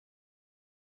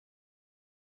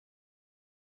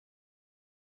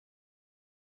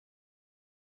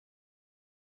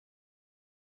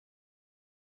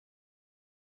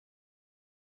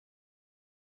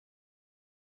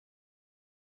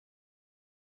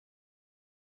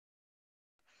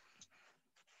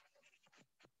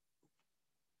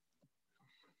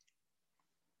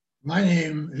My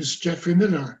name is Geoffrey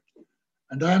Miller,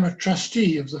 and I am a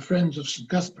trustee of the Friends of St.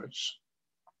 Cuthbert's.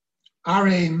 Our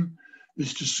aim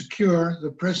is to secure the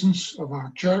presence of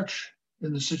our church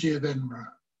in the city of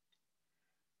Edinburgh.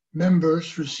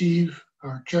 Members receive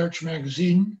our church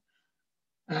magazine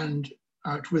and,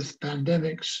 out with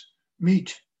pandemics,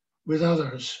 meet with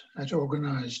others at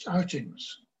organised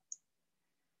outings.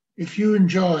 If you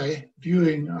enjoy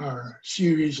viewing our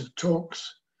series of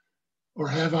talks or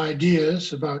have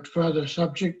ideas about further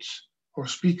subjects or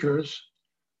speakers,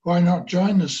 why not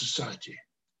join the Society?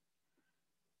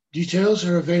 Details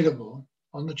are available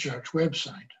on the church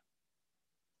website.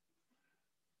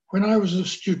 When I was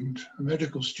a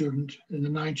medical student in the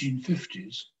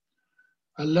 1950s,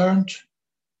 I learned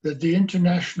that the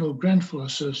International Grenfell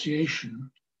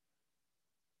Association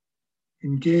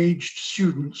engaged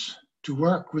students to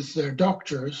work with their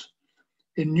doctors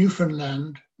in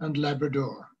Newfoundland and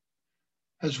Labrador,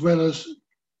 as well as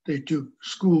they took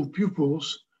school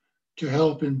pupils to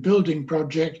help in building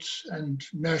projects and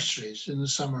nurseries in the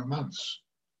summer months.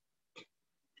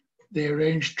 They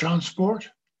arranged transport,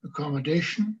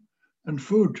 accommodation, and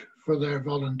food for their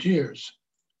volunteers.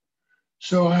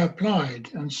 So I applied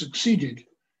and succeeded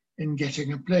in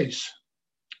getting a place.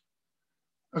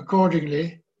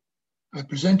 Accordingly, I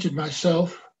presented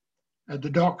myself at the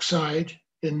dockside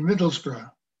in Middlesbrough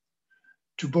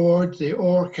to board the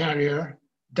ore carrier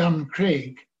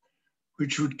Duncraig,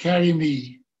 which would carry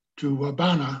me to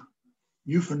Wabana,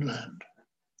 Newfoundland.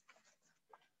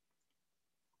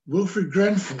 Wilfrid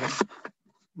Grenfell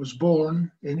was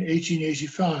born in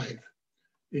 1885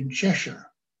 in Cheshire.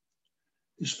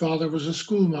 His father was a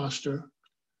schoolmaster,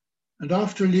 and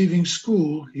after leaving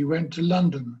school, he went to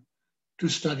London to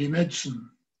study medicine.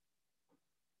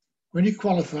 When he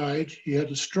qualified, he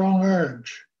had a strong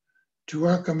urge to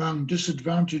work among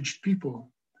disadvantaged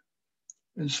people.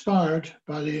 Inspired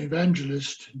by the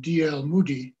evangelist D.L.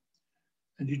 Moody,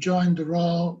 and he joined the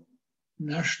Royal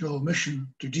National Mission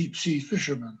to Deep Sea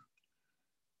Fishermen,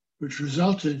 which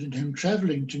resulted in him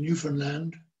traveling to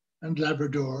Newfoundland and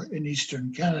Labrador in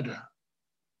eastern Canada.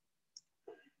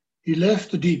 He left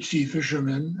the Deep Sea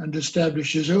Fishermen and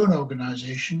established his own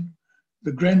organization,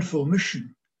 the Grenfell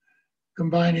Mission,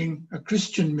 combining a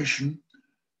Christian mission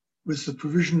with the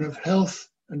provision of health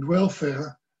and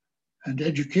welfare and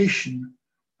education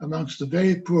amongst the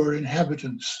very poor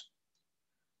inhabitants.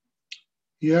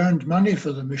 He earned money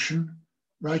for the mission,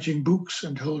 writing books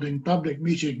and holding public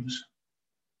meetings.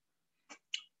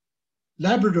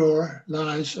 Labrador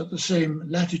lies at the same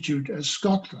latitude as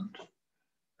Scotland,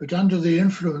 but under the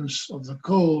influence of the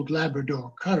cold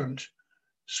Labrador current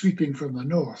sweeping from the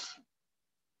north.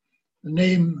 The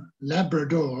name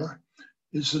Labrador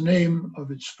is the name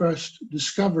of its first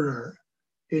discoverer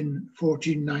in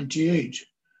 1498,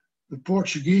 the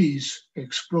Portuguese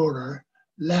explorer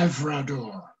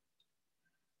Lavrador.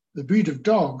 The breed of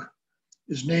dog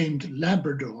is named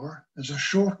Labrador as a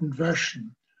shortened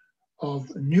version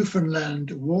of Newfoundland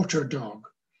water dog,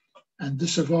 and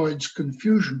this avoids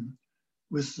confusion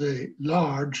with the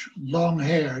large,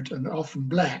 long-haired, and often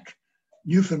black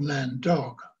Newfoundland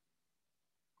dog.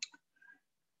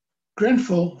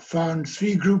 Grenfell found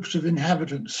three groups of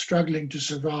inhabitants struggling to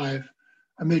survive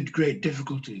amid great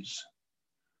difficulties.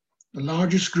 The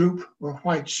largest group were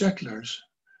white settlers,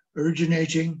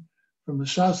 originating from the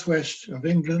southwest of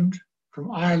England,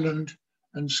 from Ireland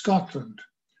and Scotland,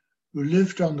 who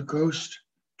lived on the coast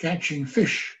catching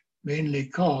fish, mainly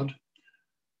cod,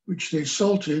 which they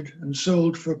salted and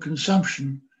sold for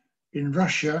consumption in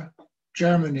Russia,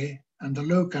 Germany, and the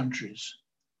Low Countries.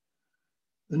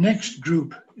 The next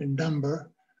group in number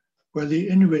were the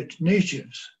Inuit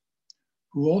natives,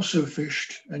 who also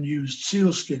fished and used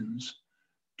sealskins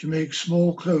to make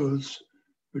small clothes,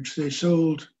 which they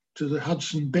sold to the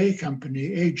Hudson Bay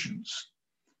Company agents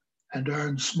and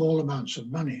earned small amounts of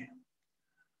money.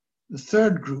 The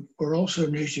third group were also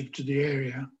native to the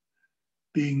area,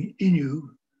 being Innu,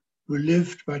 who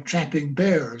lived by trapping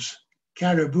bears,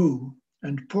 caribou,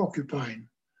 and porcupine,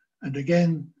 and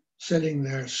again selling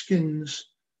their skins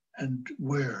and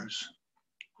wares.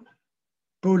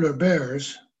 Polar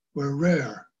bears were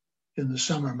rare in the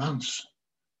summer months,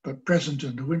 but present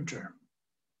in the winter.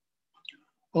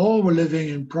 All were living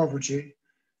in poverty,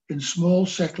 in small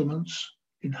settlements,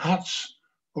 in huts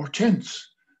or tents,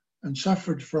 and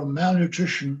suffered from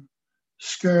malnutrition,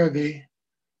 scurvy,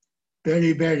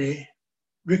 beriberi,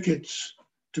 rickets,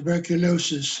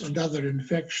 tuberculosis, and other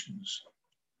infections.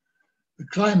 The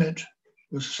climate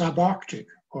was subarctic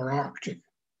or Arctic.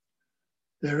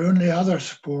 Their only other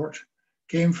support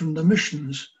came from the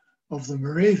missions of the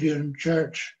Moravian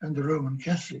Church and the Roman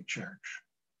Catholic Church.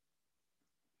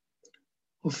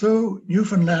 Although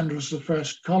Newfoundland was the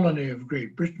first colony of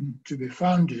Great Britain to be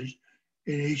founded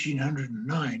in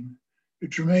 1809,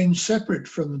 it remained separate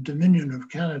from the Dominion of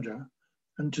Canada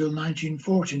until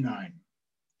 1949.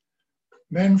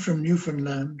 Men from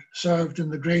Newfoundland served in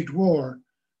the Great War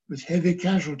with heavy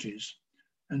casualties,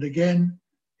 and again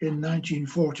in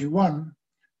 1941,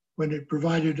 when it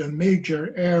provided a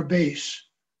major air base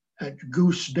at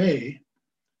Goose Bay,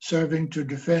 serving to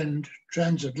defend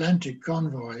transatlantic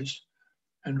convoys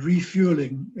and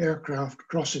refueling aircraft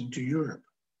crossing to Europe.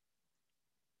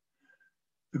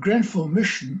 The Grenfell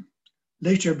Mission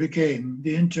later became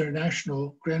the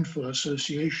International Grenfell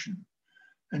Association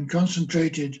and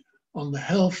concentrated on the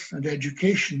health and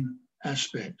education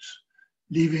aspects,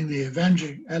 leaving the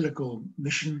evangelical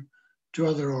mission to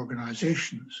other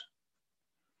organizations.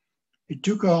 It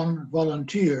took on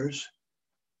volunteers,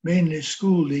 mainly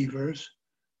school leavers,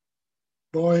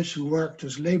 boys who worked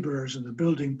as laborers in the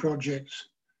building projects,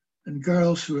 and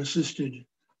girls who assisted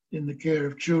in the care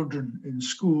of children in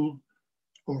school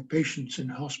or patients in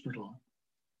hospital,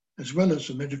 as well as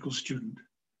a medical student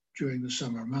during the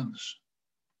summer months.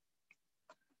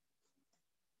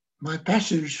 My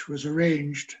passage was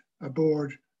arranged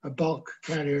aboard a bulk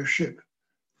carrier ship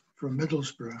from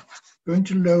Middlesbrough, going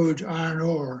to load iron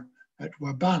ore at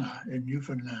Wabana in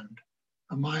Newfoundland,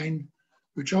 a mine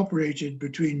which operated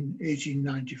between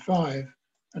 1895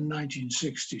 and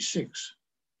 1966.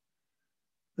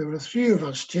 There were 3 of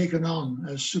us taken on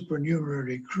as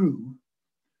supernumerary crew,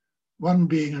 one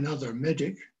being another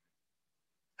medic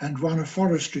and one a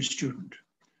forestry student,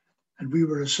 and we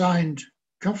were assigned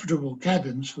comfortable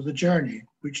cabins for the journey,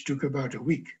 which took about a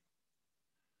week.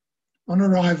 On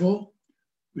arrival,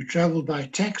 we travelled by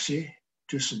taxi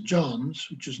to St. John's,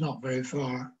 which is not very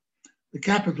far, the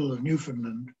capital of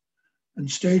Newfoundland, and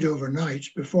stayed overnight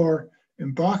before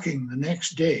embarking the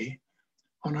next day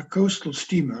on a coastal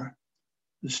steamer,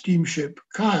 the steamship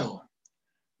Kyle,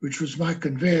 which was my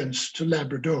conveyance to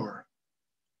Labrador.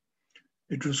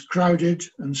 It was crowded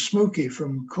and smoky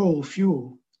from coal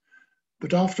fuel,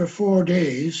 but after 4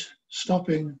 days,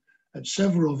 stopping at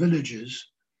several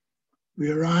villages, we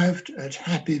arrived at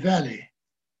Happy Valley,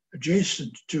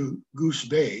 adjacent to Goose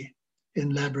Bay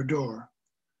in Labrador,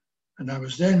 and I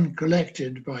was then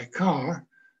collected by car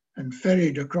and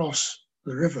ferried across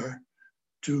the river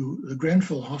to the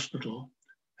Grenfell Hospital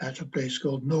at a place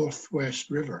called Northwest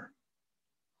River.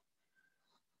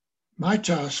 My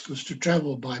task was to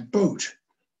travel by boat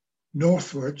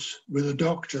northwards with a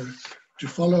doctor to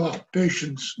follow up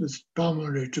patients with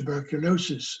pulmonary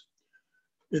tuberculosis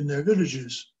in their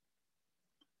villages.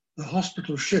 The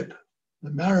hospital ship, the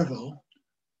Marival,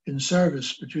 in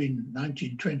service between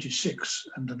 1926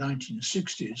 and the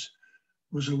 1960s,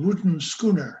 was a wooden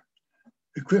schooner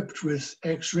equipped with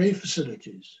X-ray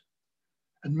facilities.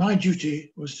 And my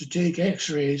duty was to take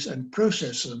X-rays and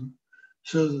process them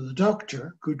so that the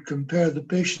doctor could compare the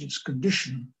patient's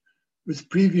condition with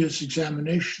previous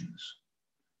examinations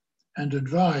and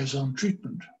advise on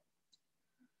treatment.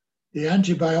 The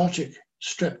antibiotic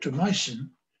streptomycin,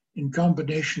 in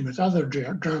combination with other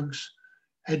drugs,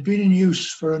 had been in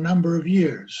use for a number of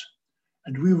years,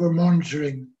 and we were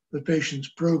monitoring the patient's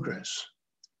progress.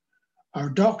 Our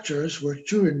doctors were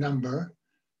 2 in number.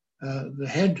 The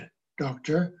head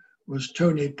doctor was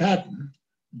Tony Padden,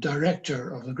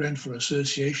 director of the Grenfell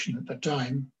Association at the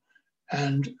time,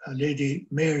 and a lady,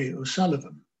 Mary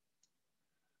O'Sullivan.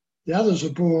 The others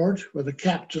aboard were the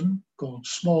captain, called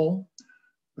Small,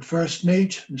 the first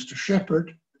mate, Mr.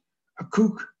 Shepherd, a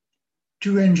cook,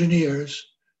 2 engineers,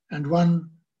 and 1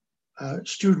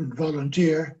 student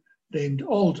volunteer named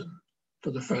Alden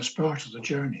for the first part of the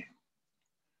journey.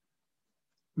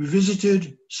 We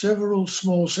visited several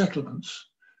small settlements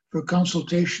for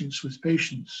consultations with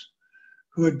patients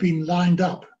who had been lined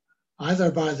up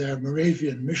either by their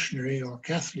Moravian missionary or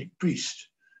Catholic priest,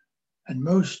 and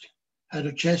most had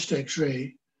a chest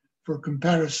X-ray for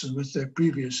comparison with their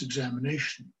previous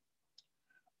examination.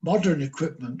 Modern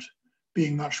equipment,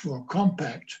 being much more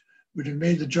compact, would have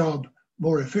made the job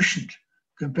more efficient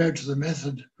compared to the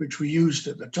method which we used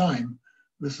at the time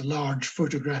with the large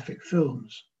photographic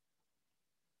films.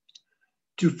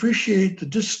 To appreciate the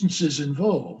distances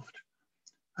involved,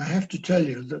 I have to tell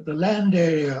you that the land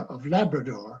area of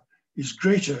Labrador is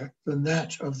greater than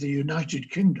that of the United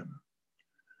Kingdom.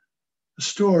 The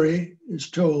story is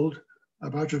told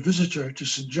about a visitor to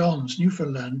St. John's,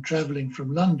 Newfoundland, traveling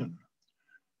from London.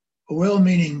 A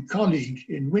well-meaning colleague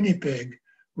in Winnipeg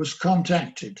was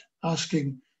contacted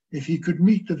asking if he could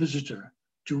meet the visitor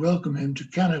to welcome him to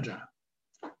Canada.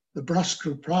 The brusque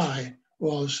reply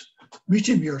was, "Meet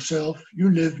him yourself, you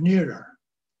live nearer."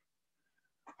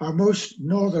 Our most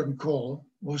northern call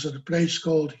was at a place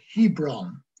called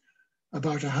Hebron,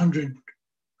 about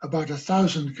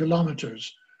 1,000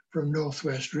 kilometers from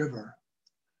Northwest River.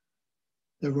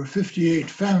 There were 58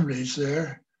 families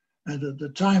there, and at the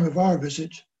time of our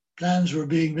visit, plans were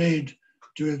being made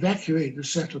to evacuate the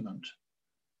settlement,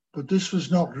 but this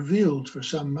was not revealed for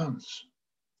some months.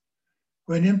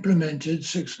 When implemented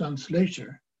 6 months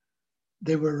later,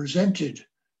 they were resented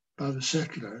by the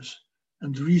settlers,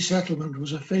 and the resettlement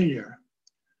was a failure.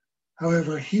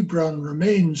 However, Hebron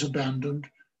remains abandoned,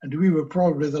 and we were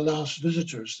probably the last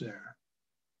visitors there.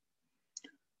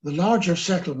 The larger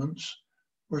settlements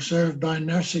were served by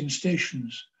nursing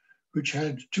stations, which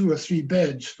had 2 or 3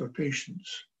 beds for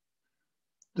patients.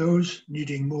 Those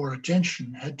needing more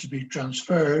attention had to be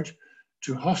transferred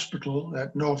to hospital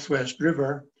at Northwest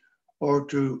River or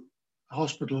to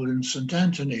hospital in St.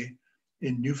 Anthony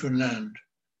in Newfoundland,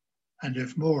 and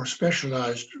if more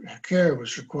specialized care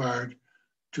was required,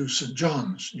 to St.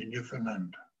 John's in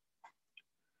Newfoundland.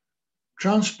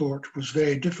 Transport was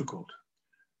very difficult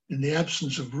in the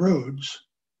absence of roads,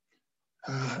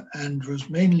 and was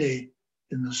mainly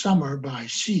in the summer by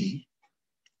sea,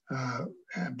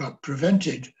 but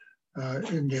prevented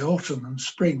in the autumn and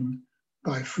spring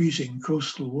by freezing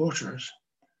coastal waters.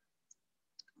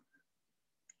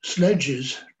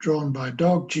 Sledges drawn by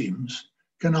dog teams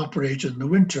can operate in the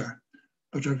winter,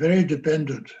 but are very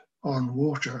dependent on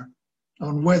weather,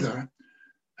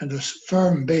 and a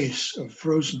firm base of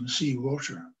frozen sea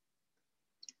water.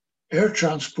 Air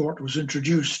transport was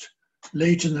introduced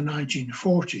late in the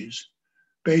 1940s,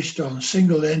 based on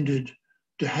single-ended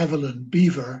de Havilland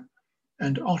beaver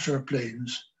and otter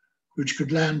planes, which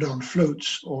could land on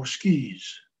floats or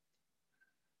skis.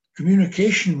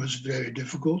 Communication was very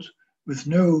difficult, with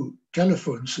no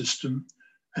telephone system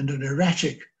and an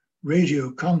erratic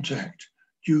radio contact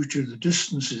due to the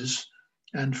distances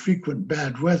and frequent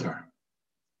bad weather.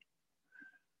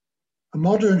 A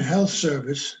modern health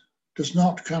service does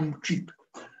not come cheap,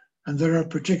 and there are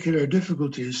particular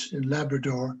difficulties in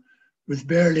Labrador with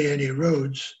barely any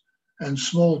roads and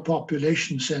small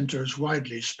population centres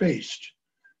widely spaced,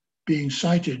 being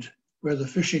sited where the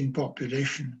fishing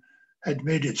population had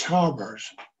made its harbours,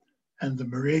 and the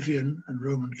Moravian and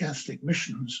Roman Catholic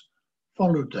missions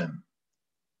followed them.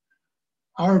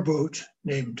 Our boat,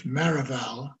 named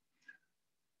Maraval,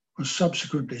 was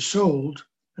subsequently sold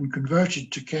and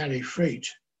converted to carry freight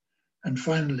and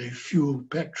finally fuel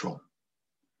petrol.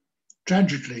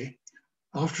 Tragically,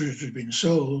 after it had been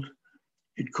sold,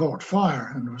 it caught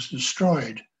fire and was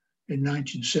destroyed in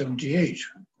 1978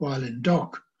 while in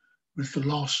dock, with the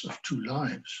loss of 2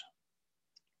 lives.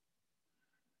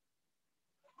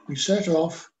 We set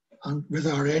off with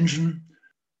our engine,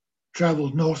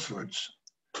 travelled northwards.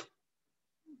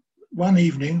 One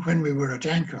evening when we were at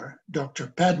anchor, Dr.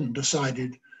 Padden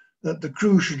decided that the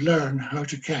crew should learn how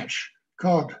to catch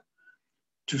cod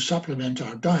to supplement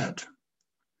our diet.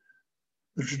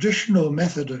 The traditional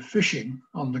method of fishing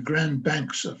on the Grand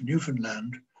Banks of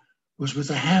Newfoundland was with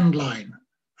a hand line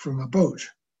from a boat,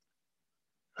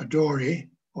 a dory,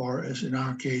 or as in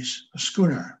our case, a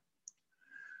schooner.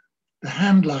 The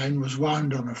hand line was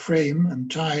wound on a frame, and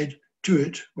tied to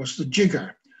it was the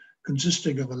jigger,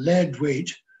 consisting of a lead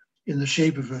weight in the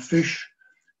shape of a fish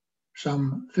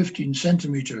some 15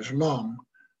 centimeters long,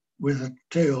 with a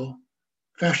tail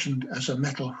fashioned as a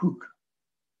metal hook.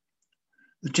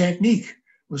 The technique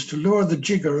was to lower the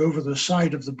jigger over the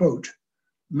side of the boat,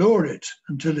 lower it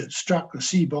until it struck the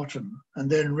sea bottom, and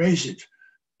then raise it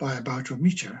by about 1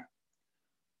 meter.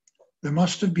 There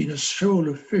must have been a shoal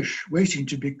of fish waiting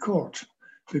to be caught,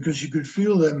 because you could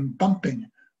feel them bumping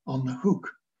on the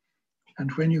hook.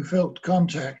 And when you felt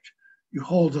contact, you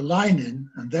hauled the line in,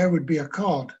 and there would be a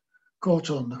cod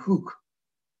caught on the hook,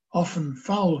 often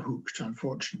foul hooked,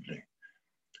 unfortunately.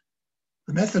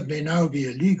 The method may now be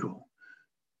illegal,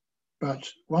 but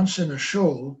once in a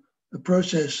shoal, the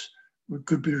process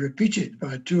could be repeated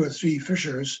by 2 or 3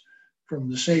 fishers from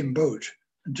the same boat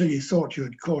until you thought you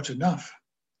had caught enough.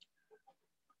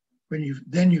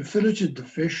 Then you filleted the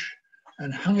fish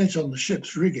and hung it on the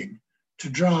ship's rigging to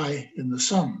dry in the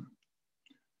sun.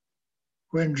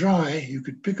 When dry, you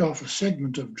could pick off a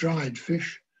segment of dried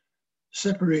fish,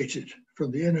 separate it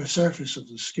from the inner surface of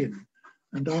the skin,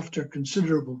 and after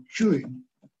considerable chewing,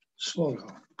 swallow.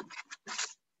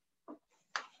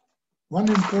 One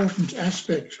important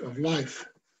aspect of life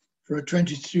for a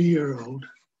 23-year-old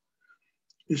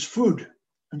is food,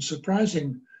 and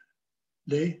surprisingly,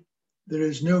 there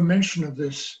is no mention of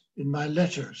this in my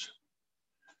letters.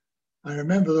 I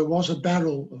remember there was a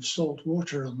barrel of salt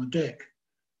water on the deck,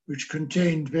 which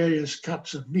contained various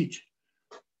cuts of meat.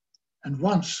 And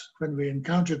once, when we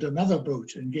encountered another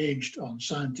boat engaged on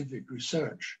scientific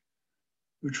research,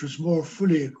 which was more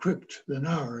fully equipped than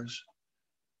ours,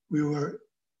 we were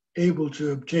able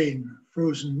to obtain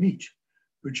frozen meat,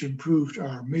 which improved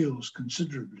our meals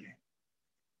considerably.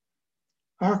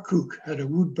 Our cook had a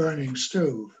wood-burning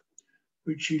stove,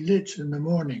 which he lit in the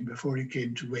morning before he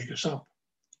came to wake us up.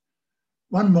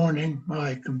 One morning,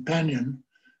 my companion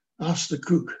asked the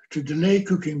cook to delay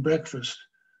cooking breakfast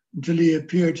until he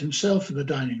appeared himself in the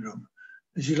dining room,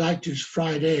 as he liked his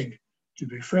fried egg to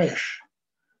be fresh.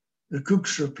 The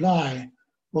cook's reply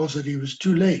was that he was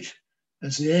too late,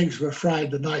 as the eggs were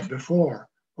fried the night before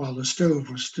while the stove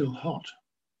was still hot.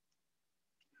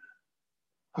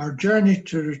 Our journey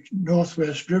to the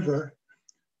Northwest River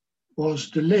was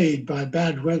delayed by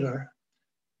bad weather,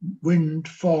 wind,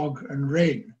 fog, and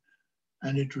rain,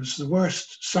 and it was the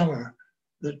worst summer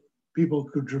that people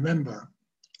could remember.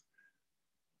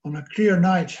 On a clear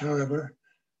night, however,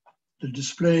 the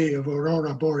display of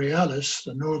Aurora Borealis,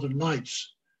 the northern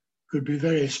lights, could be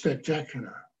very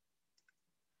spectacular.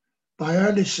 By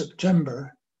early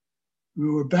September, we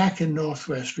were back in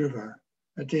Northwest River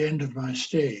at the end of my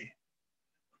stay.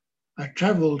 I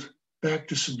traveled back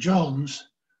to St. John's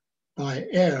by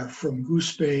air from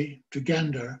Goose Bay to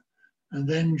Gander, and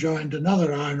then joined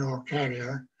another iron ore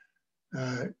carrier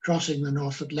crossing the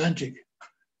North Atlantic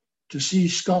to see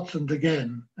Scotland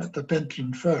again at the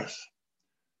Pentland Firth,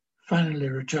 finally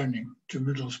returning to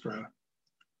Middlesbrough.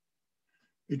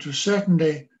 It was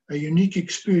certainly a unique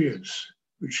experience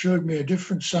which showed me a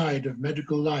different side of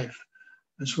medical life,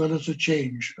 as well as a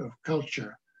change of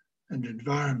culture and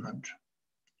environment.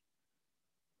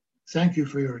 Thank you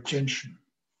for your attention.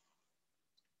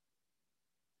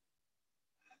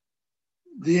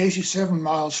 The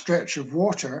 87-mile stretch of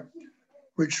water,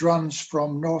 which runs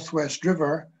from Northwest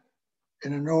River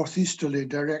in a northeasterly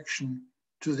direction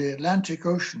to the Atlantic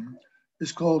Ocean,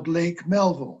 is called Lake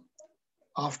Melville,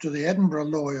 after the Edinburgh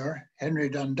lawyer Henry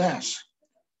Dundas,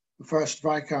 the first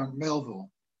Viscount Melville,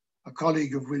 a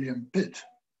colleague of William Pitt,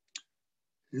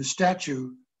 whose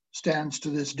statue stands to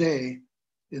this day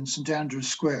in St. Andrew's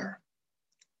Square.